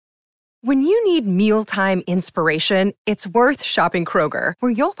When you need mealtime inspiration, it's worth shopping Kroger,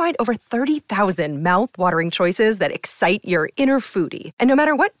 where you'll find over 30,000 mouth-watering choices that excite your inner foodie. And no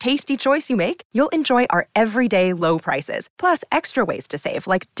matter what tasty choice you make, you'll enjoy our everyday low prices, plus extra ways to save,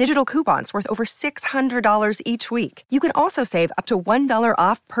 like digital coupons worth over $600 each week. You can also save up to $1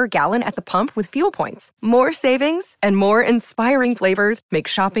 off per gallon at the pump with fuel points. More savings and more inspiring flavors make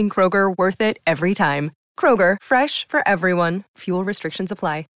shopping Kroger worth it every time. Kroger, fresh for everyone. Fuel restrictions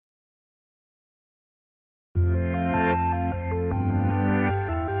apply.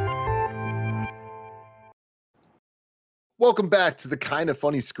 Welcome back to the Kind of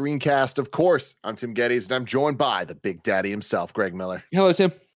Funny Screencast. Of course, I'm Tim Geddes, and I'm joined by the Big Daddy himself, Greg Miller. Hello,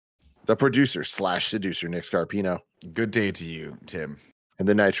 Tim. The producer / seducer, Nick Scarpino. Good day to you, Tim. And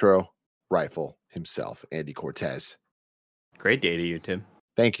the Nitro Rifle himself, Andy Cortez. Great day to you, Tim.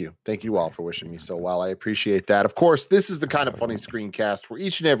 Thank you. Thank you all for wishing me so well. I appreciate that. Of course, this is the Kind of Funny Screencast where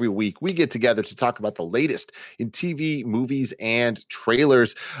each and every week we get together to talk about the latest in TV, movies, and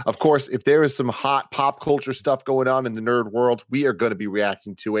trailers. Of course, if there is some hot pop culture stuff going on in the nerd world, we are going to be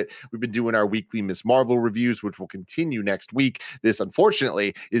reacting to it. We've been doing our weekly Ms. Marvel reviews, which will continue next week. This,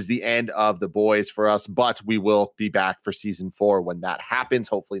 unfortunately, is the end of The Boys for us, but we will be back for season 4 when that happens,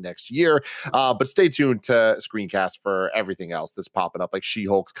 hopefully next year. But stay tuned to Screencast for everything else that's popping up, like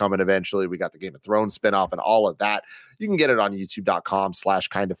She-Hulk's coming eventually. We got the Game of Thrones spinoff and all of that. You can get it on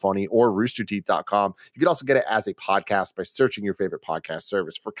youtube.com/kindafunny or roosterteeth.com. You can also get it as a podcast by searching your favorite podcast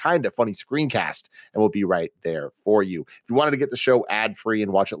service for Kinda Funny Screencast, and we'll be right there for you. If you wanted to get the show ad-free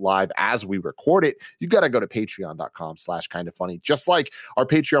and watch it live as we record it, you got to go to patreon.com/kindafunny, just like our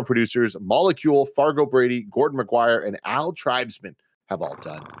Patreon producers, Molecule, Fargo Brady, Gordon McGuire, and Al Tribesman have all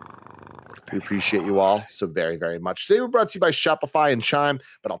done. We appreciate you all so very, very much. Today we're brought to you by Shopify and Chime,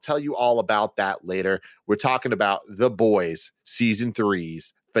 but I'll tell you all about that later. We're talking about The Boys Season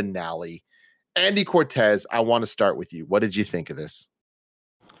 3's finale. Andy Cortez, I want to start with you. What did you think of this?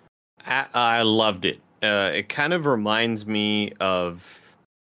 I loved it. It kind of reminds me of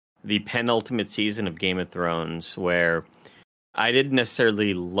the penultimate season of Game of Thrones, where I didn't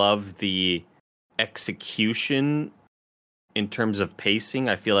necessarily love the execution in terms of pacing.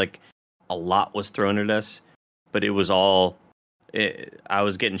 I feel like a lot was thrown at us, but it was all. I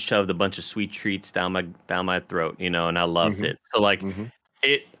was getting shoved a bunch of sweet treats down my throat, and I loved it. So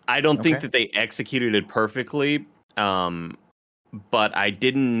it. I don't think that they executed it perfectly, but I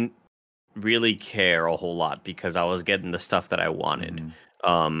didn't really care a whole lot because I was getting the stuff that I wanted.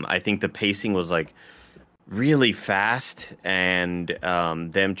 I think the pacing was really fast, and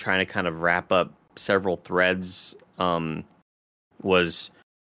them trying to kind of wrap up several threads was.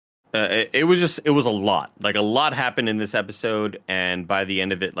 It was a lot. A lot happened in this episode, and by the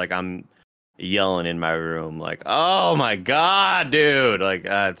end of it, I'm yelling in my room, "Oh my god, dude!"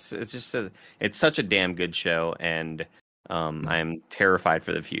 It's such a damn good show, and I'm terrified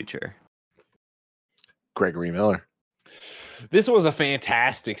for the future. Gregory Miller. This was a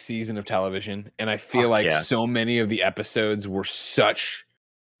fantastic season of television, and I feel so many of the episodes were such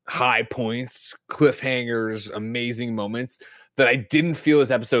high points, cliffhangers, amazing moments, that I didn't feel this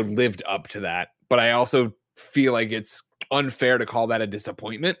episode lived up to that. But I also feel like it's unfair to call that a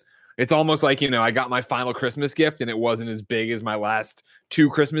disappointment. It's almost like, I got my final Christmas gift and it wasn't as big as my last 2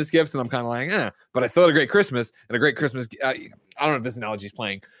 Christmas gifts. And I'm kind of but I still had a great Christmas and a great Christmas. I don't know if this analogy is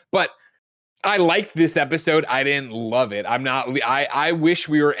playing, but I liked this episode. I didn't love it. I wish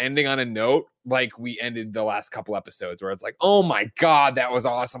we were ending on a note like we ended the last couple episodes, where it's oh my God, that was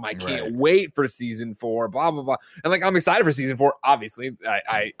awesome. I can't wait for season 4, blah, blah, blah. And I'm excited for season 4. Obviously,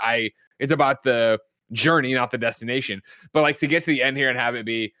 I it's about the journey, not the destination. But to get to the end here and have it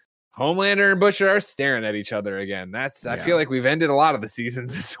be Homelander and Butcher are staring at each other again. I feel like we've ended a lot of the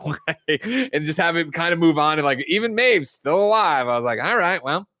seasons this way, and just have it kind of move on. And even Maeve's still alive. I was all right,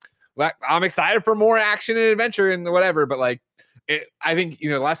 well, I'm excited for more action and adventure and whatever. But I think,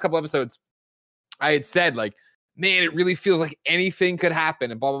 the last couple episodes I had said man, it really feels like anything could happen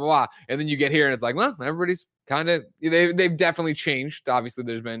and blah, blah, blah. And then you get here and it's well, everybody's kind of, they've definitely changed. Obviously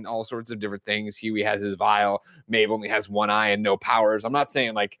there's been all sorts of different things. Huey has his vial. Maeve only has one eye and no powers. I'm not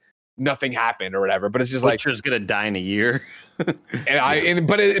saying nothing happened or whatever, but it's just Butcher's gonna die in a year. But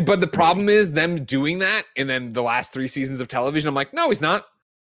the problem is them doing that. And then the last 3 seasons of television, I'm no, he's not.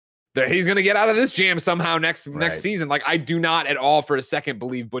 He's going to get out of this jam somehow next season. I do not at all for a second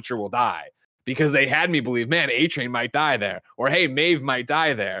believe Butcher will die, because they had me believe, man, A-Train might die there, or hey, Maeve might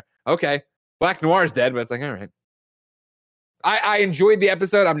die there. Okay, Black Noir's dead, but it's all right. I enjoyed the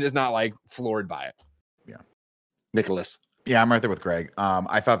episode. I'm just not floored by it. Yeah. Nicholas. Yeah, I'm right there with Greg.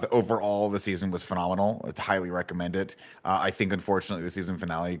 I thought that overall the season was phenomenal. I'd highly recommend it. I think unfortunately the season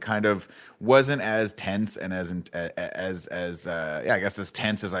finale kind of wasn't as tense and I guess as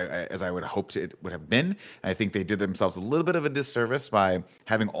tense as I would hoped it would have been. And I think they did themselves a little bit of a disservice by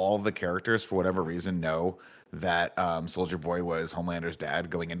having all of the characters for whatever reason know that Soldier Boy was Homelander's dad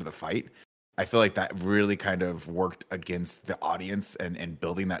going into the fight. I feel like that really kind of worked against the audience and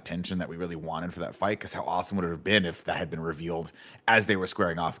building that tension that we really wanted for that fight. Because how awesome would it have been if that had been revealed as they were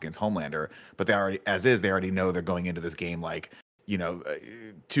squaring off against Homelander? But they already know they're going into this game like, 2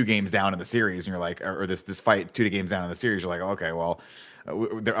 games down in the series, and you're like, or this fight 2 games down in the series, you're like, okay, well,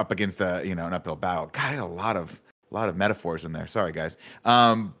 they're up against an uphill battle. God, I got a lot of metaphors in there. Sorry, guys.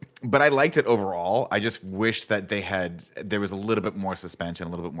 But I liked it overall. I just wish that there was a little bit more suspension, a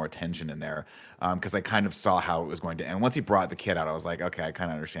little bit more tension in there, because I kind of saw how it was going to end. Once he brought the kid out, I was like, okay, I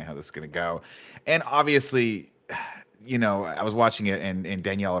kind of understand how this is going to go. And obviously, I was watching it, and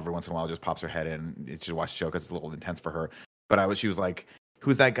Danielle every once in a while just pops her head in. She should watch the show because it's a little intense for her. But she was like,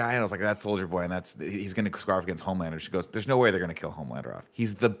 who's that guy? And I was like, that's Soldier Boy, and he's going to square off against Homelander. She goes, there's no way they're going to kill Homelander off.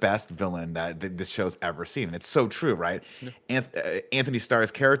 He's the best villain that this show's ever seen. And it's so true, right? Yeah. Anthony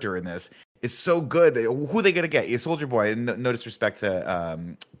Starr's character in this is so good. Who are they going to get? Soldier Boy, and no disrespect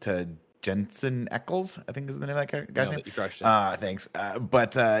to Jensen Ackles, I think is the name of that guy's name. You crushed it. Thanks.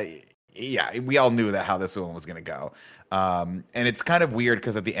 Yeah, we all knew how this one was going to go. And it's kind of weird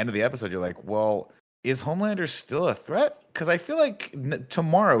because at the end of the episode, you're like, well, is Homelander still a threat? Because I feel like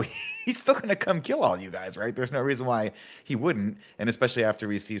tomorrow he's still going to come kill all you guys, right? There's no reason why he wouldn't, and especially after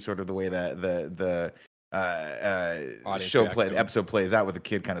we see sort of the way that the episode plays out with the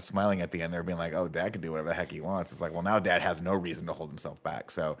kid kind of smiling at the end there, being like, "Oh, Dad can do whatever the heck he wants." It's like, well, now Dad has no reason to hold himself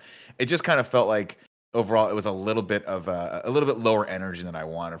back. So it just kind of felt like overall it was a little bit lower energy than I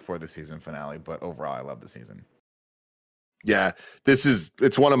wanted for the season finale. But overall, I love the season. Yeah,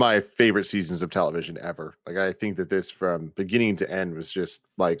 it's one of my favorite seasons of television ever. Like, I think that this from beginning to end was just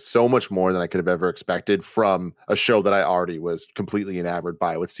like so much more than I could have ever expected from a show that I already was completely enamored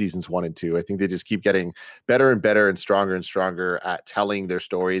by with seasons 1 and 2. I think they just keep getting better and better and stronger at telling their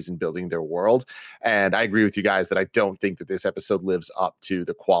stories and building their world. And I agree with you guys that I don't think that this episode lives up to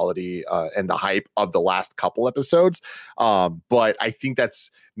the quality and the hype of the last couple episodes. But I think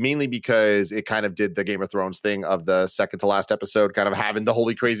that's mainly because it kind of did the Game of Thrones thing of the second to last episode kind of having the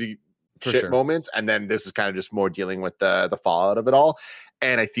holy crazy moments, and then this is kind of just more dealing with the fallout of it all.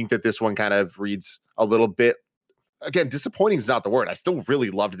 And I think that this one kind of reads a little bit, again, disappointing is not the word. I still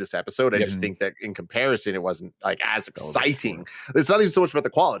really loved this episode. I just think that in comparison, it wasn't like as exciting. It's not even so much about the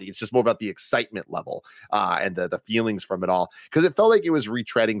quality. It's just more about the excitement level and the feelings from it all. Because it felt like it was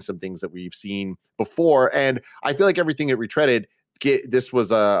retreading some things that we've seen before. And I feel like everything it retreaded, this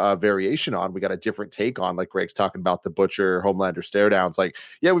was a variation on. We got a different take on, like Greg's talking about the Butcher Homelander stare downs. Like,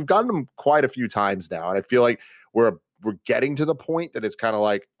 yeah, we've gotten them quite a few times now. And I feel like we're getting to the point that it's kind of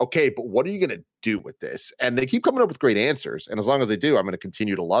like, okay, but what are you going to do with this? And they keep coming up with great answers. And as long as they do, I'm going to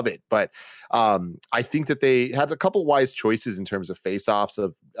continue to love it. But I think that they had a couple wise choices in terms of face-offs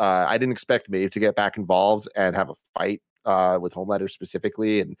of, I didn't expect Maeve to get back involved and have a fight with Homelander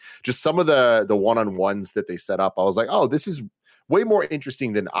specifically. And just some of the one-on-ones that they set up, I was like, oh, this is way more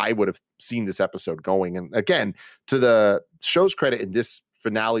interesting than I would have seen this episode going. And again, to the show's credit and this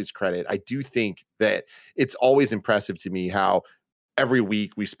finale's credit, I do think that it's always impressive to me how every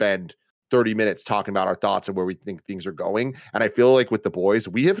week we spend 30 minutes talking about our thoughts and where we think things are going. And I feel like with the boys,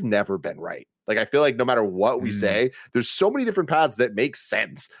 we have never been right. Like, I feel like no matter what we say, there's so many different paths that make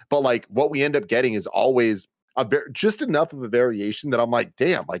sense. But like what we end up getting is always just enough of a variation that I'm like,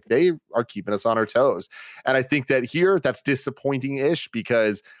 damn, like they are keeping us on our toes. And I think that here that's disappointing-ish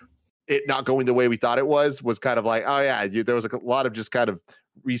because it not going the way we thought it was kind of like, oh yeah, there was a lot of just kind of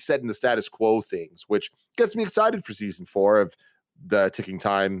resetting the status quo things, which gets me excited for season 4 of the ticking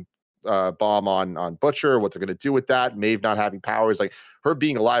time bomb on Butcher, what they're going to do with that. Maeve not having powers, like her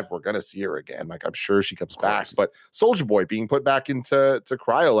being alive, we're going to see her again. Like, I'm sure she comes back, but Soldier Boy being put back into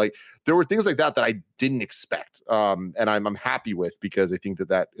cryo, like there were things like that I didn't expect. And I'm happy with, because I think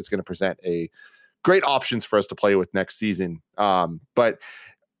that is going to present a great options for us to play with next season. But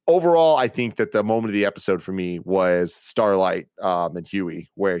overall, I think that the moment of the episode for me was Starlight and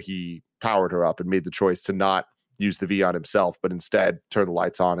Huey, where he powered her up and made the choice to not use the V on himself, but instead turn the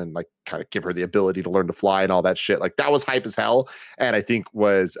lights on and like kind of give her the ability to learn to fly and all that shit. Like, that was hype as hell. And I think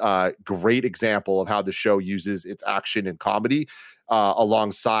was a great example of how the show uses its action and comedy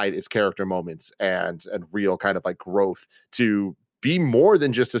alongside its character moments and real kind of like growth to be more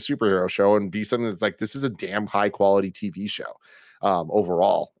than just a superhero show and be something that's like, this is a damn high quality TV show.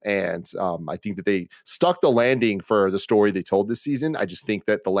 overall. And I think that they stuck the landing for the story they told this season. I just think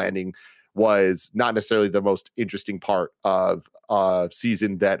that the landing was not necessarily the most interesting part of a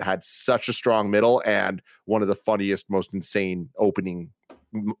season that had such a strong middle and one of the funniest, most insane opening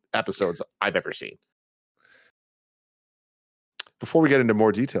episodes I've ever seen. Before we get into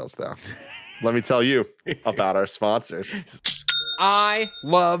more details, though, let me tell you about our sponsors. I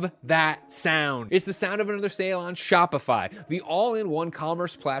love that sound. It's the sound of another sale on Shopify, the all-in-one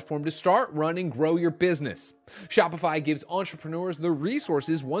commerce platform to start, run, and grow your business. Shopify gives entrepreneurs the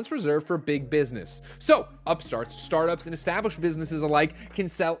resources once reserved for big business. So, upstarts, startups, and established businesses alike can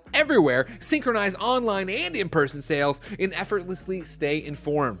sell everywhere, synchronize online and in-person sales, and effortlessly stay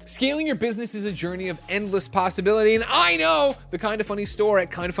informed. Scaling your business is a journey of endless possibility, and I know the Kinda Funny store at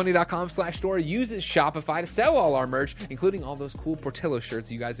kindafunny.com/store uses Shopify to sell all our merch, including all those cool Portillo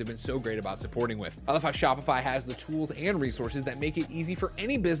shirts you guys have been so great about supporting with. I love how Shopify has the tools and resources that make it easy for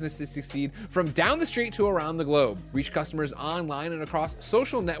any business to succeed from down the street to around the globe. Reach customers online and across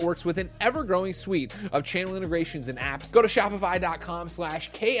social networks with an ever-growing suite of channel integrations and apps. Go to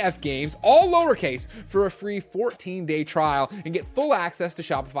shopify.com/KFgames, all lowercase, for a free 14-day trial and get full access to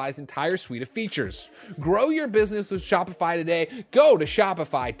Shopify's entire suite of features. Grow your business with Shopify today. Go to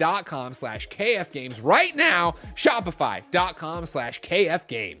shopify.com/KFgames right now. Shopify.com/KFgames.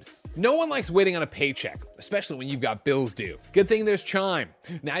 No one likes waiting on a paycheck, especially when you've got bills due. Good thing there's Chime.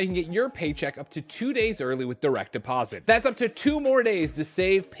 Now you can get your paycheck up to 2 days early with direct deposit. That's up to 2 more days to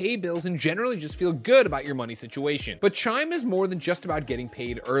save, pay bills, and generally just feel good about your money situation. But Chime is more than just about getting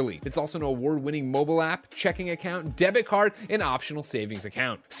paid early. It's also an award-winning mobile app, checking account, debit card, and optional savings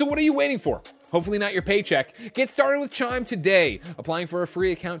account. So what are you waiting for? Hopefully not your paycheck. Get started with Chime today. Applying for a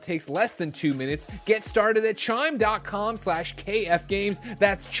free account takes less than 2 minutes. Get started at chime.com/KFgames.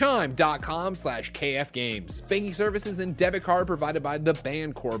 That's chime.com/KFgames. Banking services and debit card provided by the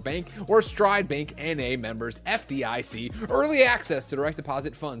Bancorp Bank or Stride Bank NA, members FDIC. Early access to direct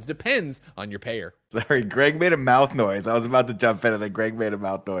deposit funds depends on your payer. Sorry, Greg made a mouth noise. I was about to jump in and then Greg made a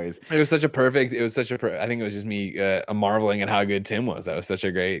mouth noise. I think it was just me marveling at how good Tim was. That was such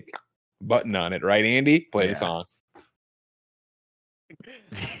a great button on it, right, Andy? Play the song.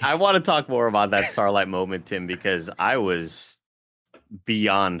 I want to talk more about that Starlight moment, Tim, because I was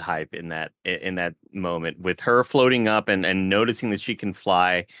beyond hype in that moment with her floating up and noticing that she can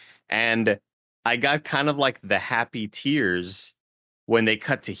fly. And I got kind of like the happy tears when they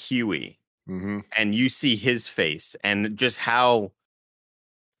cut to Huey and you see his face and just how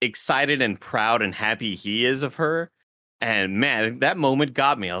excited and proud and happy he is of her. And man, that moment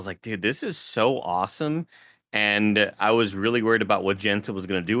got me. I was like, dude, this is so awesome. And I was really worried about what Jensen was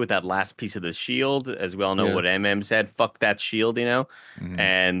going to do with that last piece of the shield. As we all know what MM said, fuck that shield, you know?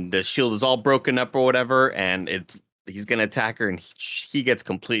 And the shield is all broken up or whatever. And he's going to attack her and he gets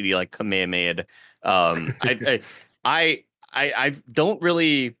completely like Kamehameha. I don't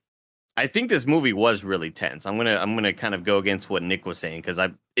really, I think this movie was really tense. I'm going to kind of go against what Nick was saying. Cause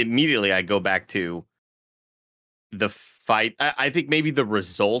I go back to the fight. I think maybe the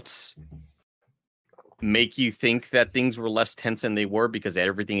results make you think that things were less tense than they were because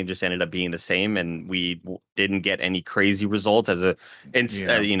everything just ended up being the same, and we didn't get any crazy results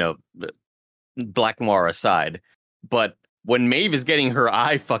Black Noir aside. But when Maeve is getting her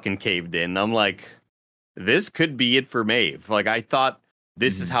eye fucking caved in, I'm like, this could be it for Maeve. Like, I thought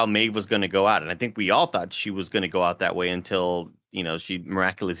this is how Maeve was going to go out, and I think we all thought she was going to go out that way until she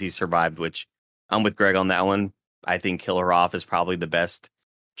miraculously survived. Which I'm with Greg on that one. I think kill her off is probably the best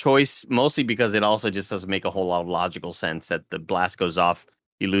choice, mostly because it also just doesn't make a whole lot of logical sense that the blast goes off,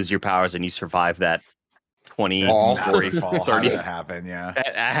 you lose your powers, and you survive that 20-story fall. 30. How does that happen? Yeah,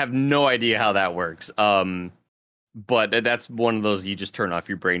 I have no idea how that works. But that's one of those you just turn off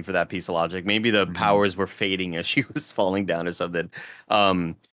your brain for that piece of logic. Maybe the powers were fading as she was falling down or something.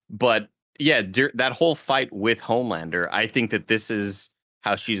 But yeah, that whole fight with Homelander, I think that this is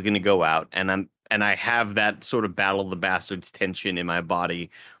how she's going to go out, and I have that sort of Battle of the Bastards tension in my body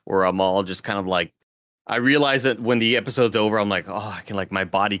where I'm all just kind of like, I realize that when the episode's over, I'm like, oh, I can my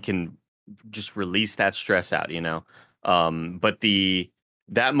body can just release that stress out, But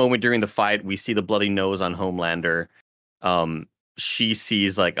that moment during the fight, we see the bloody nose on Homelander. She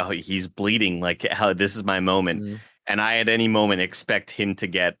sees oh, he's bleeding. How this is my moment. And I at any moment expect her to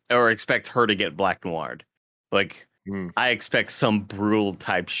get Black Noired. I expect some brutal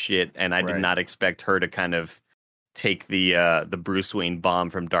type shit, and I did not expect her to kind of take the Bruce Wayne bomb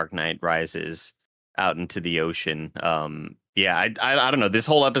from Dark Knight Rises out into the ocean. I don't know. This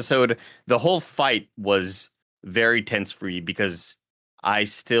whole episode, the whole fight was very tense for me because I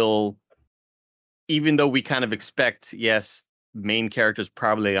still, even though we kind of expect, yes, main characters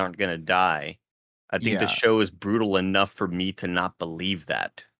probably aren't going to die. I think the show is brutal enough for me to not believe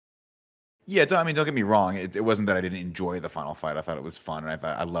that. Yeah, don't get me wrong. It wasn't that I didn't enjoy the final fight. I thought it was fun, and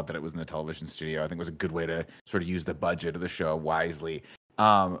I loved that it was in the television studio. I think it was a good way to sort of use the budget of the show wisely.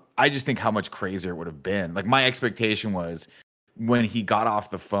 I just think how much crazier it would have been. Like, my expectation was when he got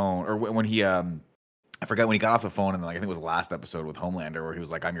off the phone, or when he I forgot when he got off the phone, and like I think it was the last episode with Homelander where he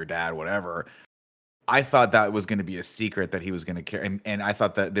was like, "I'm your dad," whatever. I thought that was going to be a secret that he was going to carry, and I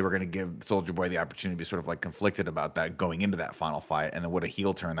thought that they were going to give Soldier Boy the opportunity to be sort of like conflicted about that going into that final fight, and then what a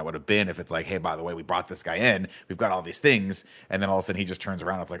heel turn that would have been if it's like, hey, by the way, we brought this guy in, we've got all these things, and then all of a sudden he just turns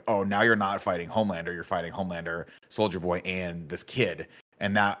around, it's like, oh, now you're not fighting Homelander, you're fighting Homelander, Soldier Boy, and this kid,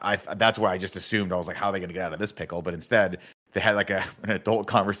 and that's where I just assumed, I was like, how are they going to get out of this pickle? But instead, they had like an adult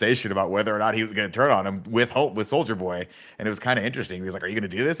conversation about whether or not he was going to turn on him with Soldier Boy, and it was kind of interesting. He was like, "Are you going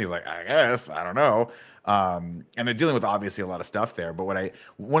to do this?" He's like, "I guess. I don't know." And they're dealing with obviously a lot of stuff there. But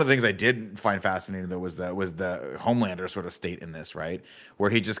one of the things I did find fascinating though was the Homelander sort of state in this, right, where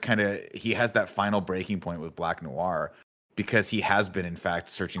he just he has that final breaking point with Black Noir because he has been in fact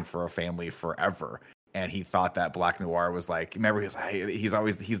searching for a family forever. And he thought that Black Noir was like, remember, he was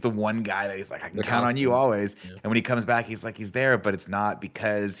like, he's the one guy that he's like, I can count on you always. Yeah. And when he comes back, he's like, he's there, but it's not,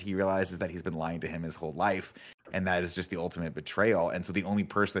 because he realizes that he's been lying to him his whole life. And that is just the ultimate betrayal. And so the only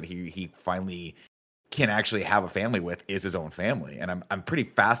person that he finally can actually have a family with is his own family. And I'm pretty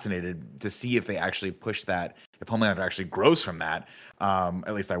fascinated to see if they actually push that, if Homelander actually grows from that.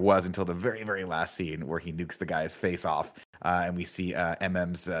 At least I was, until the very, very last scene where he nukes the guy's face off. And we see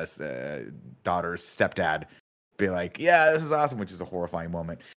MM's daughter's stepdad be like, yeah, this is awesome, which is a horrifying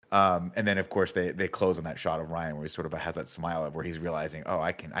moment. And then, of course, they close on that shot of Ryan where he sort of has that smile of where he's realizing, oh,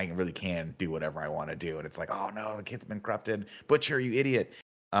 I really can do whatever I want to do. And it's like, oh, no, the kid's been corrupted. Butcher, you idiot.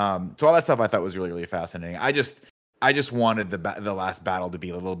 So all that stuff I thought was really, really fascinating. I just wanted the last battle to be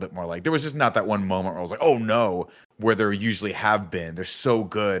a little bit more like, there was just not that one moment where I was like, oh no, where there usually have been. They're so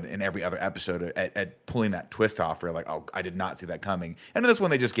good in every other episode at pulling that twist off where you're like, oh, I did not see that coming. And in this one,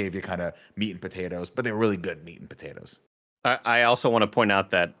 they just gave you kind of meat and potatoes, but they were really good meat and potatoes. I also want to point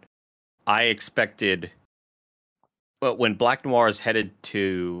out that I expected, well, when Black Noir is headed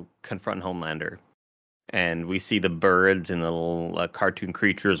to confront Homelander, and we see the birds and the little cartoon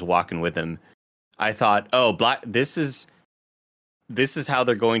creatures walking with him, I thought, oh, this is how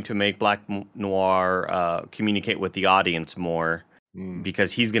they're going to make Black Noir communicate with the audience more,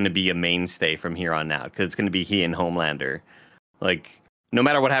 because he's going to be a mainstay from here on out, because it's going to be he and Homelander. Like, no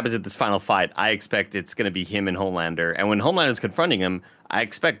matter what happens at this final fight, I expect it's going to be him and Homelander. And when Homelander's confronting him, I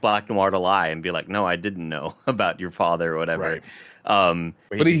expect Black Noir to lie and be like, no, I didn't know about your father or whatever. Right.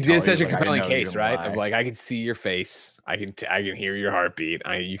 But he did such a compelling case, right? Of like, I can see your face, I can hear your heartbeat.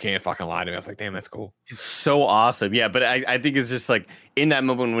 You can't fucking lie to me. I was like, damn, that's cool. It's so awesome. Yeah, but I think it's just like in that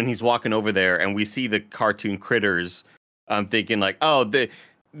moment when he's walking over there and we see the cartoon critters, I'm thinking like, oh,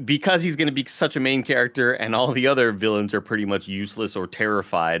 because he's going to be such a main character and all the other villains are pretty much useless or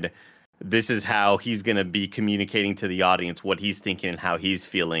terrified, this is how he's going to be communicating to the audience what he's thinking and how he's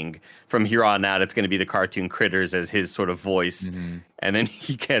feeling. From here on out, it's going to be the cartoon critters as his sort of voice. Mm-hmm. And then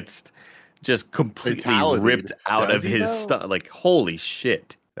he gets just completely ripped out of his stuff. Like, holy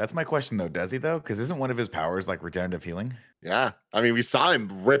shit. That's my question, though. Does he, though? Because isn't one of his powers like regenerative healing? Yeah. I mean, we saw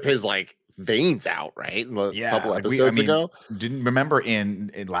him rip his like veins out, right? A couple episodes ago. Didn't remember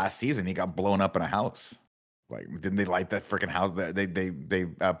in last season, he got blown up in a house. Like, didn't they light that freaking house? They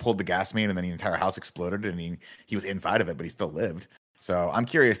pulled the gas main and then the entire house exploded and he was inside of it, but he still lived. So I'm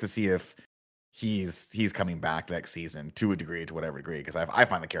curious to see if he's coming back next season to a degree, to whatever degree, because I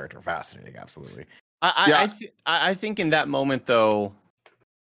find the character fascinating. Absolutely. I think in that moment though,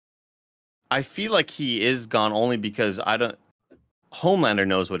 I feel like he is gone only because Homelander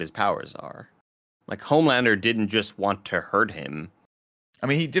knows what his powers are. Like, Homelander didn't just want to hurt him. I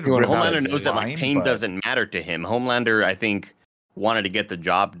mean, he did. Homelander knows that like pain doesn't matter to him. Homelander, I think, wanted to get the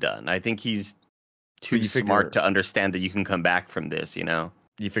job done. I think he's too smart to understand that you can come back from this. You know,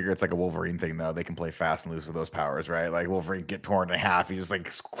 you figure it's like a Wolverine thing, though. They can play fast and loose with those powers, right? Like Wolverine get torn in half, he just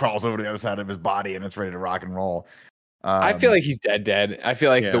like crawls over to the other side of his body, and it's ready to rock and roll. I feel like he's dead. I feel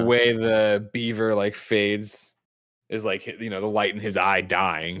like the way the beaver like fades is like, you know, the light in his eye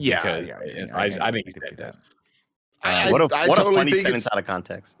dying. I think he's dead. What a funny sentence out of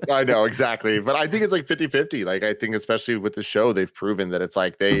context. I know, exactly. But I think it's like 50-50. Like, I think especially with the show, they've proven that it's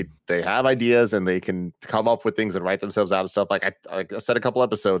like they have ideas and they can come up with things and write themselves out of stuff. Like I said a couple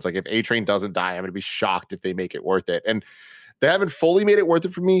episodes, like if A-Train doesn't die, I'm going to be shocked if they make it worth it. And they haven't fully made it worth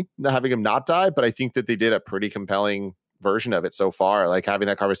it for me, having him not die, but I think that they did a pretty compelling version of it so far. Like having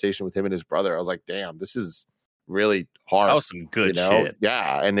that conversation with him and his brother, I was like, damn, this is really hard. That was some good shit.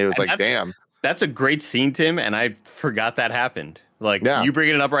 Yeah, and it was damn. That's a great scene, Tim, and I forgot that happened. Like, you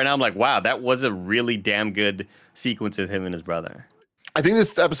bringing it up right now, I'm like, wow, that was a really damn good sequence with him and his brother. I think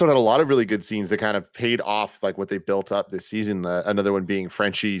this episode had a lot of really good scenes that kind of paid off like what they built up this season. Another one being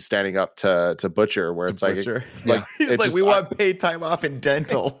Frenchie standing up to Butcher, where it's Butcher. He's like, we want paid time off in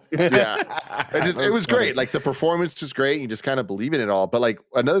dental. Yeah, it was great. Like the performance was great. You just kind of believe in it all. But like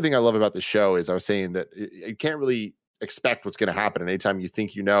another thing I love about the show is I was saying that you can't really expect what's going to happen. And anytime you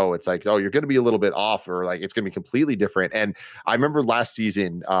think it's like, oh, you're going to be a little bit off, or like it's going to be completely different. And I remember last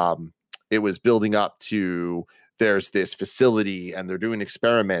season, it was building up to there's this facility and they're doing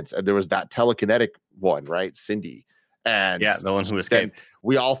experiments, and there was that telekinetic one, right? Cindy. And the one who escaped.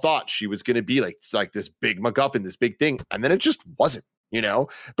 We all thought she was going to be like this big MacGuffin, this big thing. And then it just wasn't,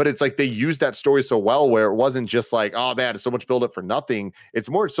 but it's like they used that story so well where it wasn't just like, oh man, it's so much build up for nothing. It's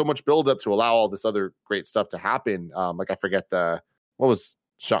more so much build up to allow all this other great stuff to happen. Like I forget what was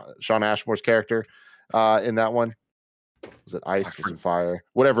Shawn Ashmore's character in that one? Was it ice? Was it fire?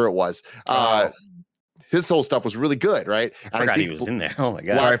 Whatever it was. His whole stuff was really good, right? I forgot he was in there. Oh my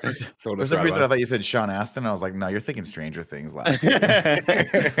god! Sorry, for some reason I thought you said Sean Astin. I was like, no, you're thinking Stranger Things last year.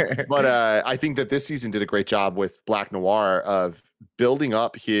 But I think that this season did a great job with Black Noir of building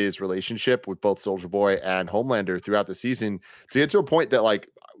up his relationship with both Soldier Boy and Homelander throughout the season to get to a point that like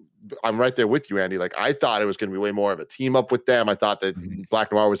I'm right there with you, Andy. Like I thought it was going to be way more of a team up with them. I thought that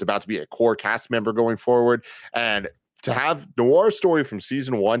Black Noir was about to be a core cast member going forward, and to have Noir's story from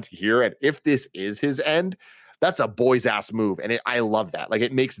season 1 to here, and if this is his end, that's a boy's ass move. And I love that. Like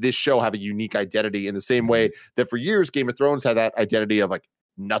it makes this show have a unique identity in the same way that for years Game of Thrones had that identity of like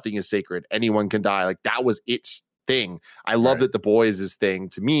nothing is sacred. Anyone can die. Like that was its thing. I love that The Boys' thing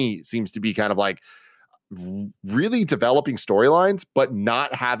to me seems to be kind of like really developing storylines, but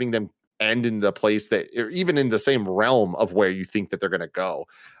not having them end in the place that, or even in the same realm of where you think that they're going to go.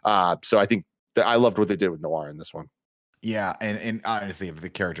 So I think that I loved what they did with Noir in this one. Yeah, and honestly, if the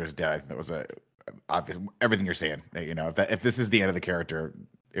character is dead, I think that was a obvious. Everything you're saying, if this is the end of the character,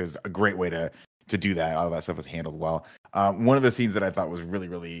 it was a great way to do that. All of that stuff was handled well. One of the scenes that I thought was really,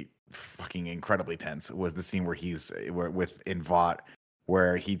 really fucking incredibly tense was the scene where with Vought,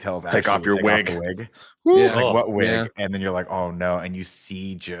 where he tells take off your wig. Yeah. Like, what wig? Yeah. And then you're like, oh no. And you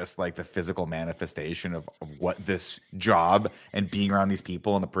see just like the physical manifestation of what this job and being around these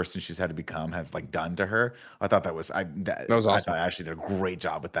people and the person she's had to become has like done to her. I thought that was awesome. I thought I actually did a great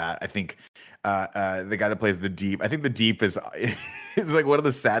job with that. I think the guy that plays the Deep, I think the Deep is like one of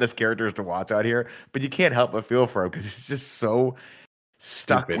the saddest characters to watch out here, but you can't help but feel for him because he's just so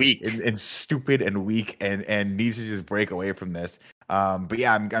stuck weak and stupid and weak and needs to just break away from this. But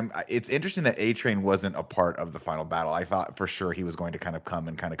yeah, it's interesting that A-Train wasn't a part of the final battle. I thought for sure he was going to kind of come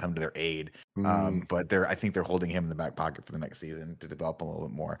to their aid. But I think they're holding him in the back pocket for the next season to develop a little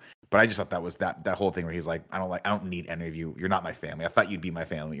bit more. But I just thought that was that whole thing where he's like, I don't need any of you. You're not my family. I thought you'd be my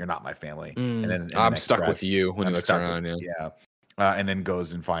family. You're not my family. And then I'm stuck with you when he looks around. And then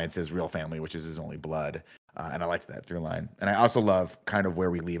goes and finds his real family, which is his only blood. And I liked that through line. And I also love kind of where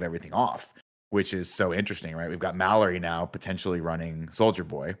we leave everything off, which is so interesting, right? We've got Mallory now potentially running Soldier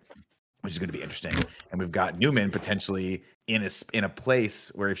Boy, which is going to be interesting. And we've got Newman potentially in a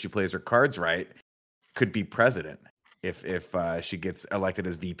place where if she plays her cards right, could be president if she gets elected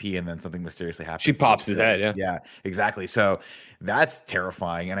as VP and then something mysteriously happens. She pops his head, yeah. Yeah, exactly. So that's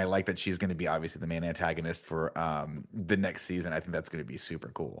terrifying. And I like that she's going to be obviously the main antagonist for the next season. I think that's going to be super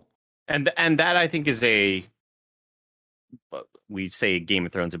cool. And that I think is we say Game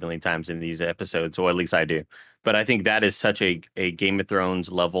of Thrones a million times in these episodes, or at least I do. But I think that is such a Game of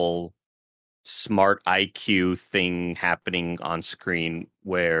Thrones level smart IQ thing happening on screen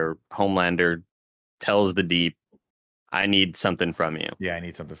where Homelander tells the Deep, I need something from you. Yeah, I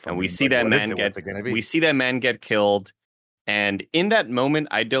need something from you. And we see that man get killed. And in that moment,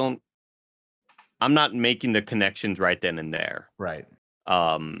 I'm not making the connections right then and there. Right.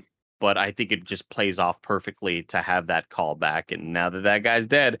 But I think it just plays off perfectly to have that call back. And now that guy's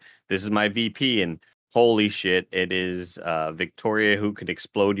dead, this is my VP. And holy shit, it is Victoria who could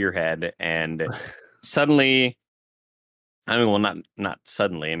explode your head. And suddenly, not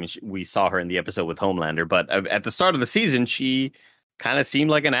suddenly. I mean, we saw her in the episode with Homelander. But at the start of the season, she kind of seemed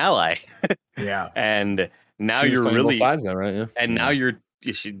like an ally. Yeah. And now you're really... sides now, right? Yeah. And now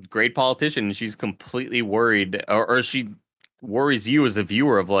she's a great politician. And she's completely worried. Or she worries you as a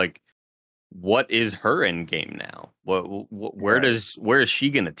viewer of like, what is her end game now? Where is she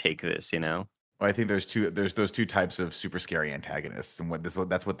going to take this? Well, I think there's those two types of super scary antagonists, and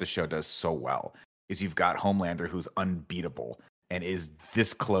that's what the show does so well is you've got Homelander who's unbeatable and is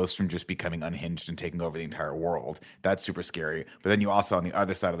this close from just becoming unhinged and taking over the entire world. That's super scary. But then you also, on the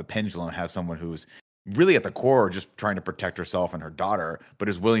other side of the pendulum, have someone who's really at the core just trying to protect herself and her daughter, but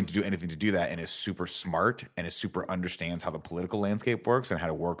is willing to do anything to do that, and is super smart and is super understands how the political landscape works and how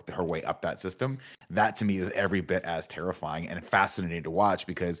to work her way up that system. That to me is every bit as terrifying and fascinating to watch,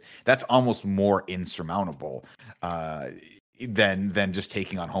 because that's almost more insurmountable than just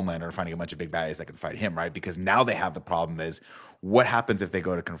taking on Homelander and finding a bunch of big baddies that can fight him, right? Because now they have the problem is, what happens if they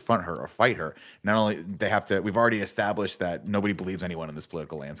go to confront her or fight her? Not only they have to, we've already established that nobody believes anyone in this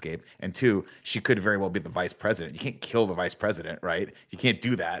political landscape. And two, she could very well be the vice president. You can't kill the vice president, right? You can't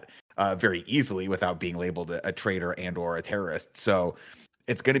do that very easily without being labeled a traitor and or a terrorist. So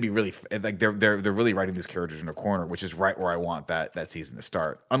it's going to be really like they're really writing these characters in a corner, which is right where I want that season to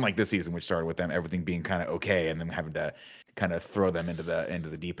start. Unlike this season, which started with them everything being kind of okay, and then having to kind of throw them into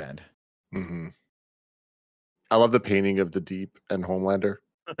the deep end. Mm-hmm. I love the painting of the Deep and Homelander.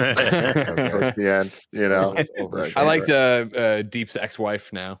 Towards the end, you know. I liked Deep's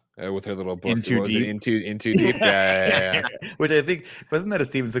ex-wife now with her little book. Into Deep. Into Deep. Yeah. Which I think, wasn't that a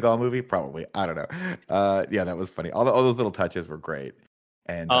Steven Seagal movie? Probably. I don't know. Yeah, that was funny. All those little touches were great.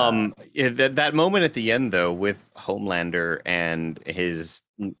 And that moment at the end though, with Homelander and his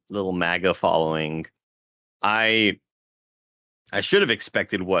little MAGA following, I should have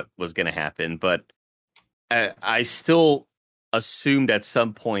expected what was going to happen, but I still assumed at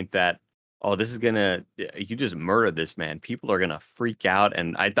some point that, oh, this is gonna, you just murdered this man. People are gonna freak out,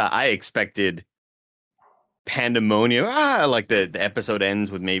 and I expected pandemonium. Like the episode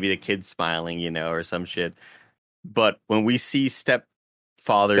ends with maybe the kid smiling, you know, or some shit. But when we see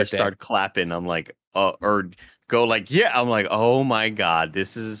stepfather start clapping, I'm like, or go like, yeah, I'm like, oh my god,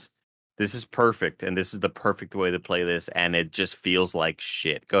 this is perfect, and this is the perfect way to play this, and it just feels like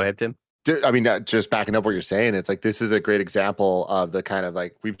shit. Go ahead, Tim. I mean, just backing up what you're saying, it's like this is a great example of the kind of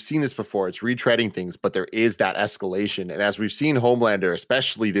like we've seen this before. It's retreading things, but there is that escalation. And as we've seen Homelander,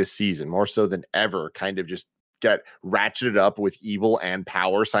 especially this season, more so than ever, kind of just get ratcheted up with evil and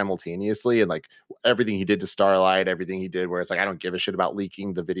power simultaneously. And like everything he did to Starlight, everything he did where it's like, I don't give a shit about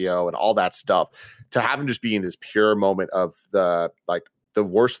leaking the video and all that stuff, to have him just be in this pure moment of the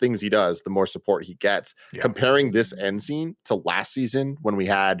worst things he does, the more support he gets. Yeah. Comparing this end scene to last season when we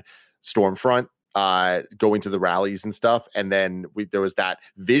had Stormfront going to the rallies and stuff, and then there was that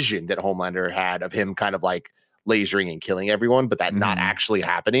vision that Homelander had of him kind of like lasering and killing everyone, but that not actually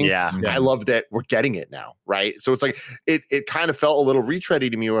happening. Yeah. I love that we're getting it now, right? So it's like it kind of felt a little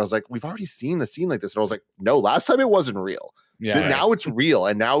retready to me, where I was like, we've already seen a scene like this, and I was like, no, last time it wasn't real. Yeah, right. Now it's real,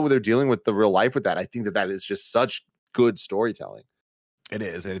 and now they're dealing with the real life with that. I think that is just such good storytelling. It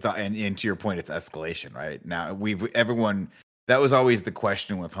is, and to your point, it's escalation, right? Now everyone. That was always the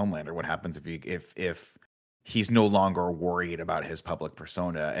question with Homelander. What happens if he's no longer worried about his public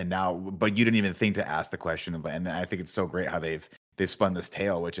persona? And now, but you didn't even think to ask the question of, and I think it's so great how they've spun this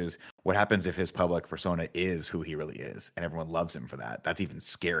tale, which is what happens if his public persona is who he really is, and everyone loves him for that. That's even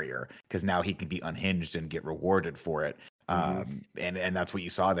scarier, because now he can be unhinged and get rewarded for it. And that's what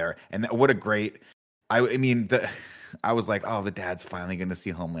you saw there. And what a great. I was like, oh, the dad's finally going to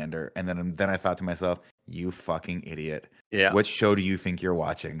see Homelander, and then I thought to myself, you fucking idiot. Yeah. What show do you think you're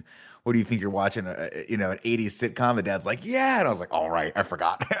watching? What do you think you're watching? An 80s sitcom? The dad's like, yeah. And I was like, all right, I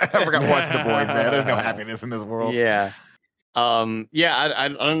forgot. I forgot watching The Boys, man. There's no happiness in this world. Yeah. I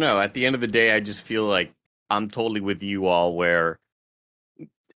don't know. At the end of the day, I just feel like I'm totally with you all, where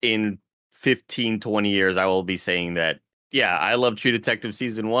in 15, 20 years, I will be saying that, yeah, I love True Detective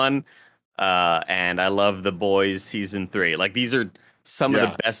season 1. And I love The Boys season 3. Like, these are some of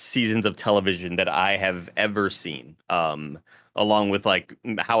the best seasons of television that I have ever seen. Along with like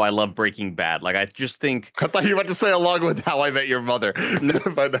how I love Breaking Bad. Like, I just think, I thought you were about to say along with How I Met Your Mother.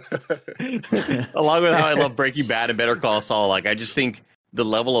 But along with how I love Breaking Bad and Better Call Saul. Like, I just think the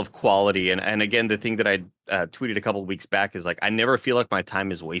level of quality, and again, the thing that I tweeted a couple of weeks back is like, I never feel like my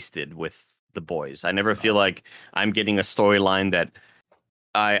time is wasted with The Boys. I never feel like I'm getting a storyline that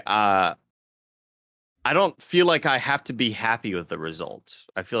I don't feel like I have to be happy with the results.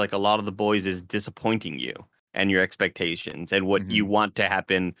 I feel like a lot of The Boys is disappointing you and your expectations, and what you want to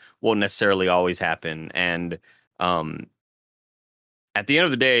happen won't necessarily always happen. And at the end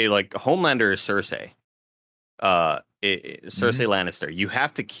of the day, like, Homelander is Cersei. Cersei Lannister. You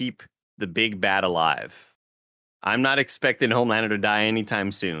have to keep the big bad alive. I'm not expecting Homelander to die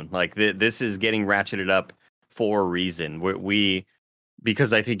anytime soon. Like, this is getting ratcheted up for a reason.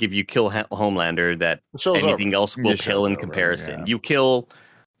 Because I think if you kill Homelander, that anything else will kill in comparison. Yeah. You kill,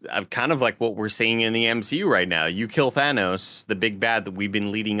 kind of like what we're seeing in the MCU right now. You kill Thanos, the big bad that we've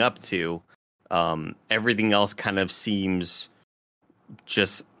been leading up to. Everything else kind of seems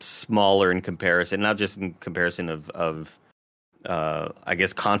just smaller in comparison, not just in comparison of I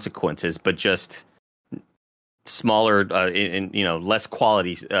guess consequences, but just smaller in less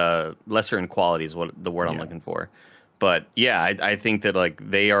quality, lesser in quality is what the word I'm looking for. But yeah, I think that like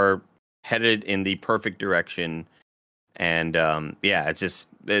they are headed in the perfect direction, and it's just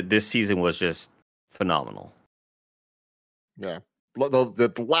this season was just phenomenal. Yeah.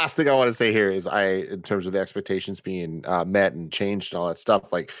 The last thing I want to say here is in terms of the expectations being met and changed and all that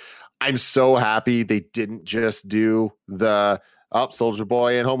stuff, like I'm so happy they didn't just do the Soldier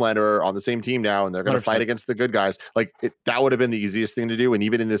Boy and Homelander are on the same team now and they're going to fight against the good guys. Like that would have been the easiest thing to do. And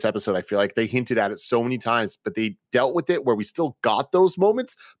even in this episode, I feel like they hinted at it so many times, but they dealt with it where we still got those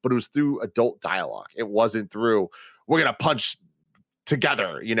moments, but it was through adult dialogue. It wasn't through, we're going to punch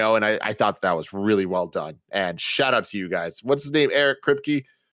together, and I thought that was really well done. And shout out to you guys. What's his name? Eric Kripke.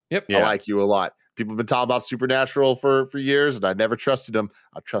 Yep. I like you a lot. People have been talking about Supernatural for years, and I never trusted him.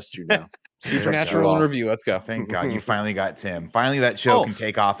 I'll trust you now. Supernatural in review. Let's go. Thank God you finally got Tim. Finally, that show can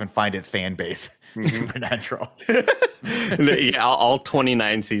take off and find its fan base. Supernatural. Yeah, all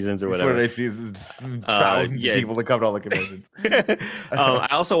 29 seasons or whatever. 29 seasons, thousands of people that covered all the conventions. I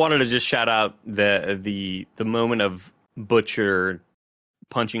also wanted to just shout out the moment of Butcher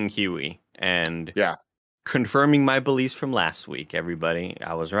punching Huey and confirming my beliefs from last week. Everybody,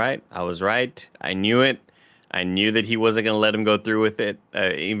 I was right. I knew it. I knew that he wasn't going to let him go through with it,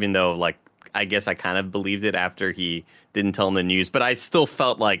 even though, like, I guess I kind of believed it after he didn't tell him the news. But I still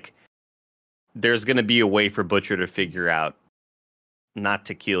felt like there's going to be a way for Butcher to figure out not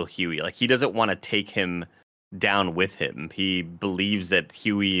to kill Huey. Like, he doesn't want to take him down with him. He believes that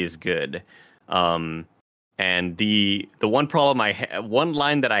Huey is good. And the one problem one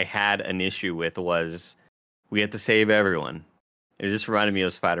line that I had an issue with was, we have to save everyone. It just reminded me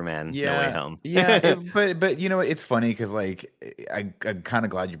of Spider-Man No Way Home. But you know what? It's funny because like I'm kind of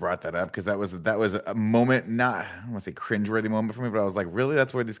glad you brought that up because that was a moment, not I don't want to say cringeworthy moment for me, but I was like, really,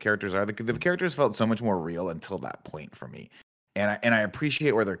 that's where these characters are. The characters felt so much more real until that point for me, and I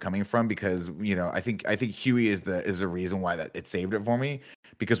appreciate where they're coming from because I think Huey is the reason why that it saved it for me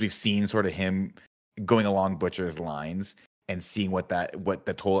because we've seen sort of him going along Butcher's lines and seeing what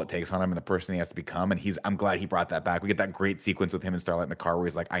the toll it takes on him and the person he has to become. And I'm glad he brought that back. We get that great sequence with him and Starlight in the car where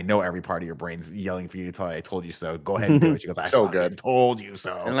he's like, I know every part of your brain's yelling for you to tell you I told you so. Go ahead and do it. She goes, I so good. Told you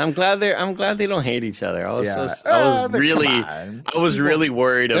so. And I'm glad they don't hate each other. I was really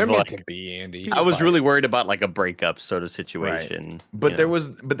worried They're of meant like to be, Andy. I was really worried about like a breakup sort of situation. Right. But there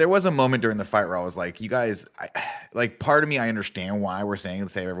was a moment during the fight where I was like, you guys, like part of me, I understand why we're saying to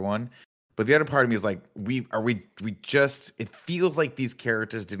save everyone. But the other part of me is like, it feels like these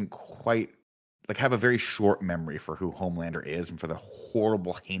characters didn't quite like have a very short memory for who Homelander is and for the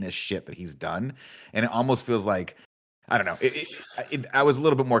horrible, heinous shit that he's done. And it almost feels like, I don't know. I was a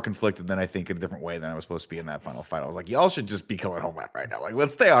little bit more conflicted than I think in a different way than I was supposed to be in that final fight. I was like, y'all should just be killing Homelander right now. Like,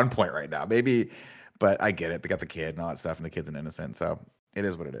 let's stay on point right now. Maybe, but I get it. They got the kid and all that stuff and the kid's an innocent. So it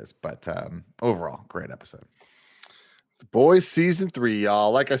is what it is. But overall, great episode. The Boys season 3,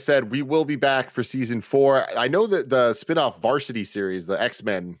 y'all. Like I said, we will be back for season 4. I know that the spinoff Varsity series, the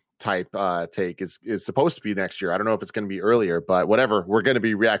X-Men type take is supposed to be next year. I don't know if it's going to be earlier, but whatever. We're going to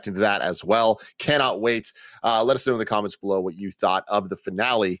be reacting to that as well. Cannot wait. Let us know in the comments below what you thought of the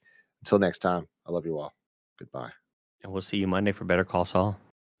finale. Until next time, I love you all. Goodbye. And we'll see you Monday for Better Call Saul.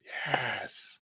 Yes.